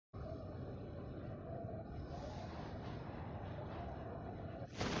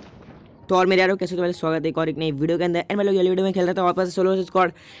तो और मेरे यारों कैसे, तो पहले स्वागत है एक और एक नई वीडियो के अंदर। एंड भाई लोग, ये वीडियो में खेल रहा था वापस सोलो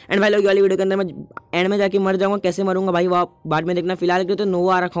स्क्वाड। एंड भाई लोग, ये वाली वीडियो के अंदर मैं एंड में जाके मर जाऊंगा। कैसे मरूंगा भाई वो बाद में देखना। फिलहाल के तो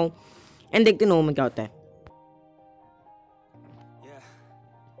नोवा आ रखा हूँ एंड देखते नोवा में क्या होता है।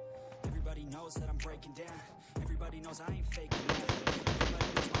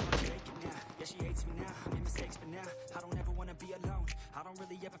 I don't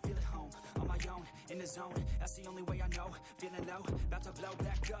really ever feel at home on my own in the zone. That's the only way I know. Feeling low, about to blow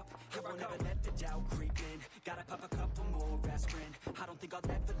back up. I won't ever let the doubt creep in. Gotta pop a couple more aspirin. I don't think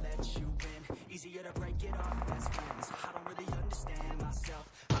I'll ever let you in. Easier to break it off best friends. I don't really understand myself.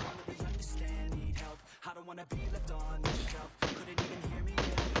 I don't really understand, need help. I don't wanna be left on the shelf. Couldn't even hear me if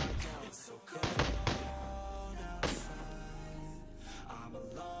I yelled. It's so cold outside. I'm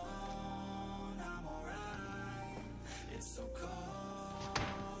alone, I'm alright. It's so cold.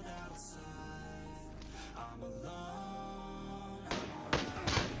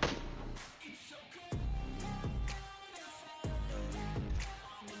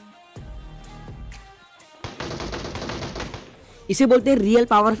 इसे बोलते हैं real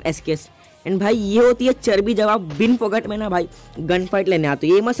power of SKS. And भाई ये होती है चर्बी। जब आप बिन फोकट में ना भाई गन फाइट लेने आते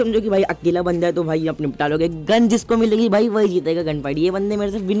हो, ये मत समझो कि भाई अकेला बंदा है तो भाई आप निपटा लोगे। गन जिसको मिलेगी भाई वही जीतेगा गन फाइट। ये बंदे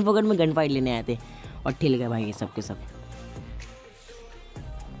मेरे से बिन फोकट में गन फाइट लेने आए थे और ठिल गए भाई ये सब के सब।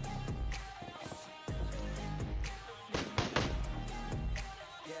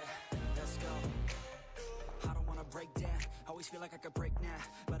 Feel like I could break now,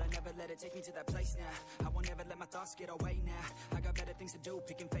 but I never let it take me to that place now. I won't ever let my thoughts get away now. I got better things to do,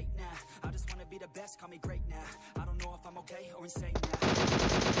 picking fate now. I just wanna be the best, call me great now. I don't know if I'm okay or insane now.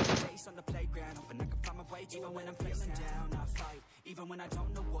 Face on the playground, hoping I can find my way. Even when I'm feeling down, I fight. Even when I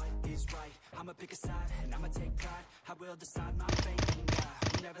don't know what is right, I'ma pick a side and I'ma take pride. I will decide my fate and die.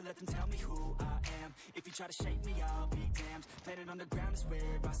 Will never let them tell me who I am. If you try to shake me, I'll be damned. Planet on the ground is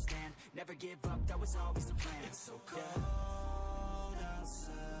where I stand. Never give up, that was always the plan. It's so cold.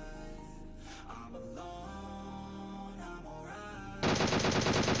 Outside, I'm alone, I'm alright.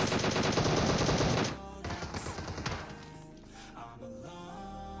 I'm alone,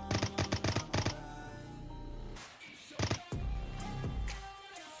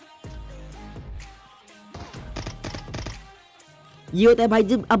 ये होता है भाई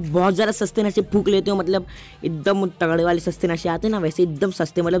जब आप बहुत ज़्यादा सस्ते नशे फूक लेते हो, मतलब एकदम तगड़े वाले सस्ते नशे आते हैं ना, वैसे एकदम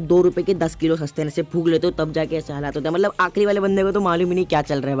सस्ते मतलब 2 रुपए के 10 किलो सस्ते नशे फूक लेते हो, तब जाके ऐसे हालात होता है। मतलब आखिरी वाले बंदे को तो मालूम ही नहीं क्या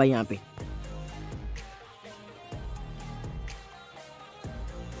चल रहा है भाई यहाँ पे।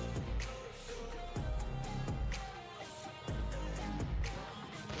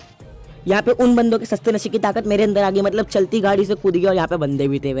 यहाँ पे उन बंदों के सस्ते नशे की ताकत मेरे अंदर आ गई। मतलब चलती गाड़ी से कूद गया और यहाँ पे बंदे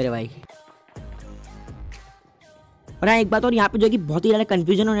भी थे मेरे भाई। और हाँ एक बात और, यहाँ पे जो कि बहुत ही ज़्यादा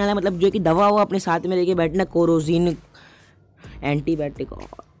कन्फ्यूजन होने वाला है। मतलब जो कि दवा हो अपने साथ में लेके बैठना, कोरोजिन, एंटीबायोटिक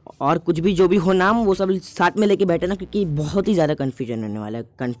और कुछ भी जो भी हो नाम, वो सब साथ में लेके बैठना, क्योंकि बहुत ही ज़्यादा कन्फ्यूजन होने वाला है।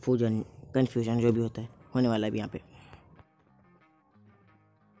 कन्फ्यूजन जो भी होता है होने वाला है यहाँ पे।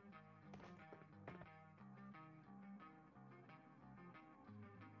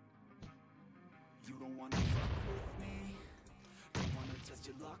 You don't wanna fuck with me, don't wanna test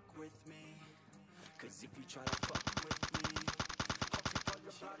your luck with me, 'cause if you try to fuck with me, I'll take all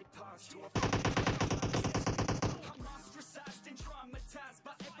your body parts to a I'm ostracized and traumatized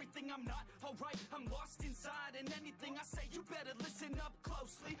by everything I'm not, alright, I'm lost inside, and anything I say you better listen up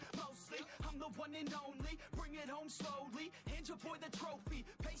closely, mostly, I'm the one and only, bring it home slowly, hand your boy the trophy,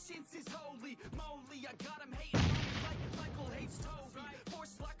 patience is holy, moly, I got him hating on me like Michael hates Toby,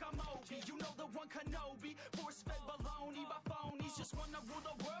 force like I'm Obi, you know the one Kenobi, force-fed baloney by phonies, just wanna rule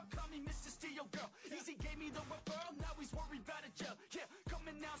the world, call me Mr. Steel Girl, easy gave me the referral, now he's worried about a jail, yeah,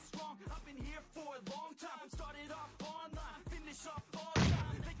 coming out strong, I've been here for a long time, started off online, finish off all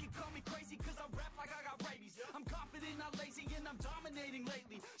time, they can call me crazy cause I rap like I got rabies, I'm confident, not lazy, and I'm dominating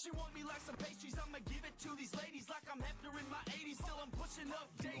lately, she want me like some pastries, I'ma give it to these ladies, like I'm Hefner in my 80s, still I'm pushing up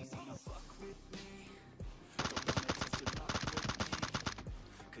days, don't wanna fuck with me, don't wanna test your luck with me,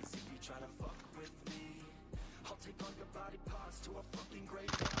 'cause if you try to fuck with me, I'll take all your body parts to a fucking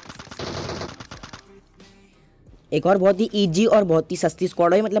graveyard, with me. एक और बहुत ही easy और बहुत ही सस्ती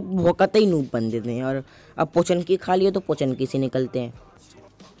squad है, मतलब वो कतई नूब बंदे थे। और अब पोचन की खा लिए तो पोचन की से निकलते हैं।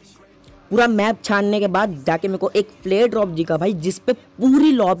 पूरा मैप छानने के बाद जाके मेरे को एक फ्लेयर ड्रॉप दिखा भाई, जिस पे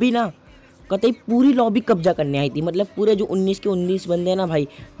पूरी लॉबी ना, कतई पूरी लॉबी कब्जा करने आई थी। मतलब पूरे जो 19 के 19 बंदे हैं ना भाई,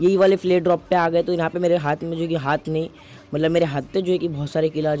 यही वाले फ्लेयर ड्रॉप पे आ गए। तो यहाँ पे मेरे हाथ में जो कि हाथ नहीं, मतलब मेरे हाथ पे जो है कि बहुत सारे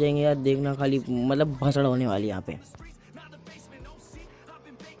किल आ जाएंगे यार, देखना खाली, मतलब भसड़ होने वाली यहाँ पे।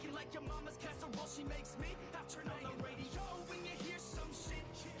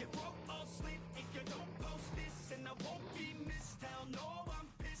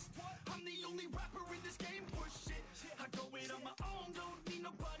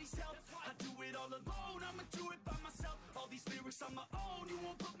 alone, you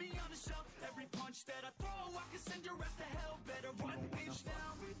won't put me on a shelf. Every punch that I throw, I can send your ass to hell. Better run, bitch,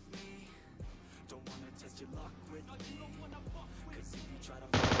 down with me. Don't wanna test your luck with me. Cause if you try to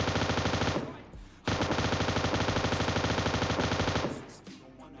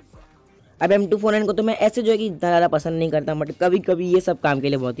अब M249 को तो मैं ऐसे जो है कि ज़्यादा पसंद नहीं करता, बट कभी कभी ये सब काम के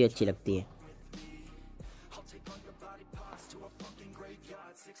लिए बहुत ही अच्छी लगती है।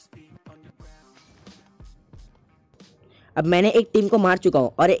 अब मैंने एक टीम को मार चुका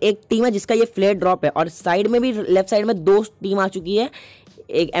हूँ और एक टीम है जिसका ये फ्लेयर ड्रॉप है, और साइड में भी लेफ्ट साइड में 2 टीम आ चुकी है।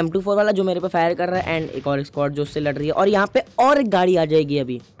 एक M24 वाला जो मेरे पे फायर कर रहा है एंड एक और स्क्वाड जो उससे लड़ रही है, और यहाँ पे और एक गाड़ी आ जाएगी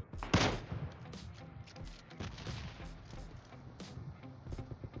अभी।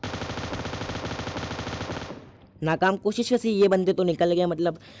 नाकाम कोशिश से ये बंदे तो निकल गए,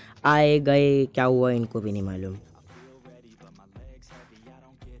 मतलब आए गए, क्या हुआ इनको भी नहीं मालूम।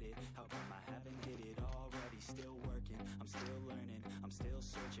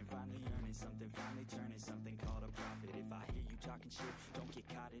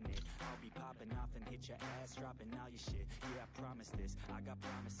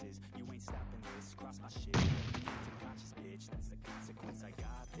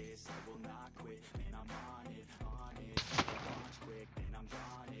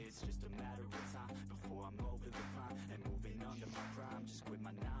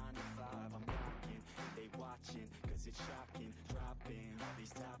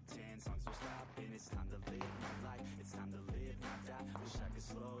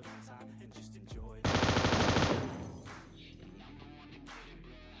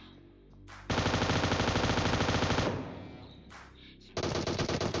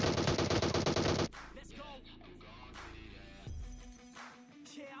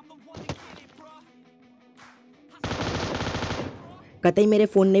 कतई मेरे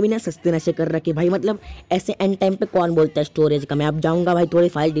फ़ोन ने भी ना सस्ते नशे कर रखे भाई, मतलब ऐसे एंड टाइम पे कौन बोलता है स्टोरेज का। मैं अब जाऊंगा भाई, थोड़ी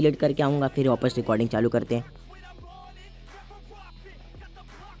फाइल डिलीट करके आऊँगा, फिर वापस रिकॉर्डिंग चालू करते हैं।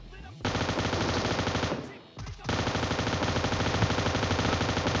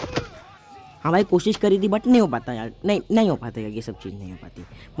 हाँ भाई, कोशिश करी थी बट नहीं हो पाता यार, नहीं हो पाता यार, ये सब चीज़ नहीं हो पाती।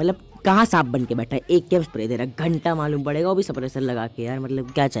 मतलब कहाँ सांप बन के बैठा है, एक कैम स्प्रे दे रहा है, घंटा मालूम पड़ेगा वो भी सप्रेसर लगा के। यार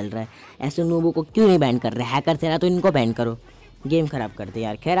मतलब क्या चल रहा है, ऐसे नूबों को क्यों नहीं बैन कर रहे? हैकर थे ना तो इनको बैन करो, गेम खराब करते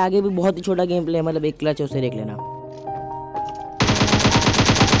यार। खैर आगे भी बहुत ही छोटा गेम प्ले है, मतलब एक क्लच है उसे देख लेना।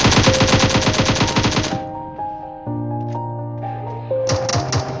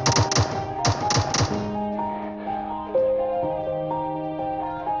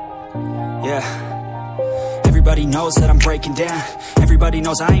 Everybody knows that I'm breaking down. Everybody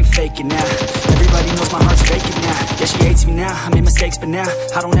knows I ain't faking now. Everybody knows my heart's faking now. Yeah, she hates me now, I made mistakes but now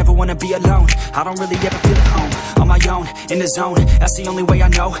I don't ever wanna be alone. I don't really ever feel at home. On my own, in the zone, that's the only way I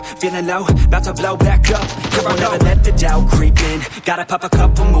know. Feeling low, about to blow back up. Here I'll never let the doubt creep in. Gotta pop a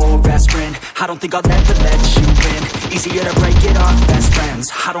couple more aspirin. I don't think I'll ever let you in. Easier to break it off best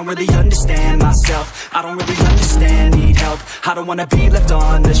friends. I don't really understand myself. I don't really understand, need help. I don't wanna be left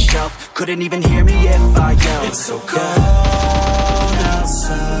on the shelf. Couldn't even hear me if I yelled. It's so cold